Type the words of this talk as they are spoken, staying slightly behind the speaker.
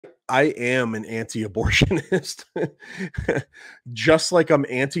I am an anti-abortionist, just like I'm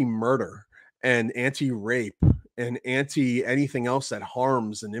anti-murder and anti-rape and anti anything else that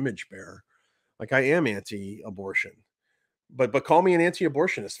harms an image bearer. Like I am anti-abortion, but call me an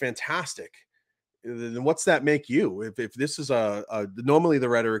anti-abortionist. Fantastic. Then what's that make you? If this is normally the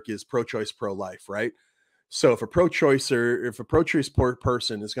rhetoric is pro-choice, pro-life, right? So if a pro-choice or if a pro-choice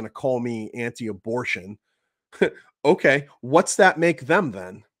person is going to call me anti-abortion, okay, what's that make them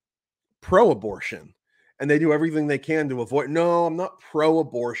then? Pro-abortion, and they do everything they can to avoid. No, I'm not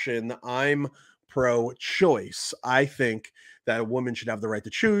pro-abortion. I'm pro-choice. I think that a woman should have the right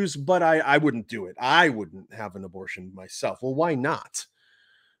to choose, but I wouldn't do it. I wouldn't have an abortion myself. Well, why not?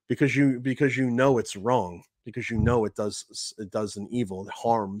 Because you know it's wrong. Because you know it does an evil. It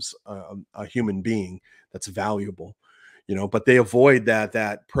harms a human being that's valuable. You know, but they avoid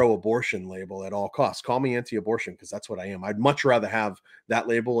that pro-abortion label at all costs. Call me anti-abortion because that's what I am. I'd much rather have that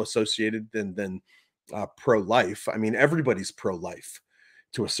label associated than pro-life. I mean, everybody's pro-life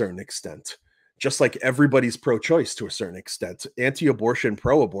to a certain extent, just like everybody's pro-choice to a certain extent. Anti-abortion,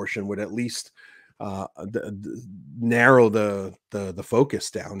 pro-abortion would at least narrow the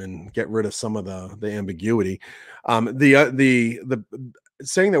focus down and get rid of some of the ambiguity. The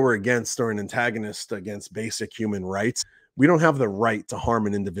saying that we're against or an antagonist against basic human rights, we don't have the right to harm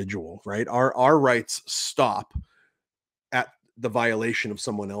an individual, right? Our rights stop at the violation of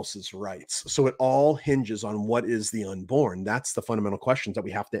someone else's rights. So it all hinges on what is the unborn. That's the fundamental questions that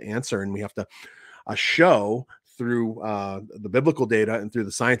we have to answer, and we have to show through the biblical data and through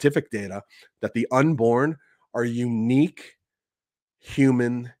the scientific data that the unborn are unique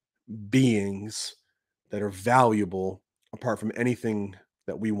human beings that are valuable apart from anything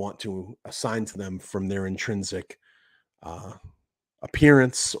that we want to assign to them from their intrinsic uh,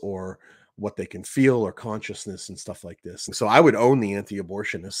 appearance or what they can feel or consciousness and stuff like this. And so I would own the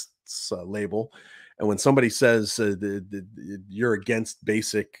anti-abortionists label. And when somebody says you're against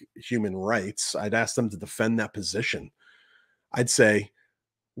basic human rights, I'd ask them to defend that position. I'd say,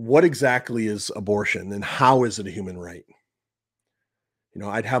 what exactly is abortion and how is it a human right? You know,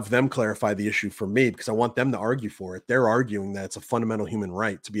 I'd have them clarify the issue for me because I want them to argue for it. They're arguing that it's a fundamental human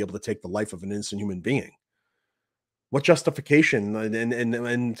right to be able to take the life of an innocent human being. What justification?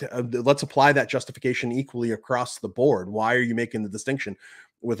 Let's apply that justification equally across the board. Why are you making the distinction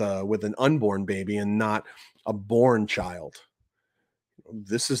with an unborn baby and not a born child?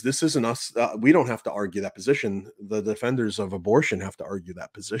 This isn't us. We don't have to argue that position. The defenders of abortion have to argue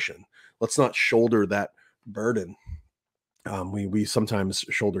that position. Let's not shoulder that burden. We sometimes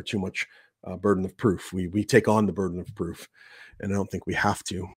shoulder too much burden of proof. We take on the burden of proof, and I don't think we have to.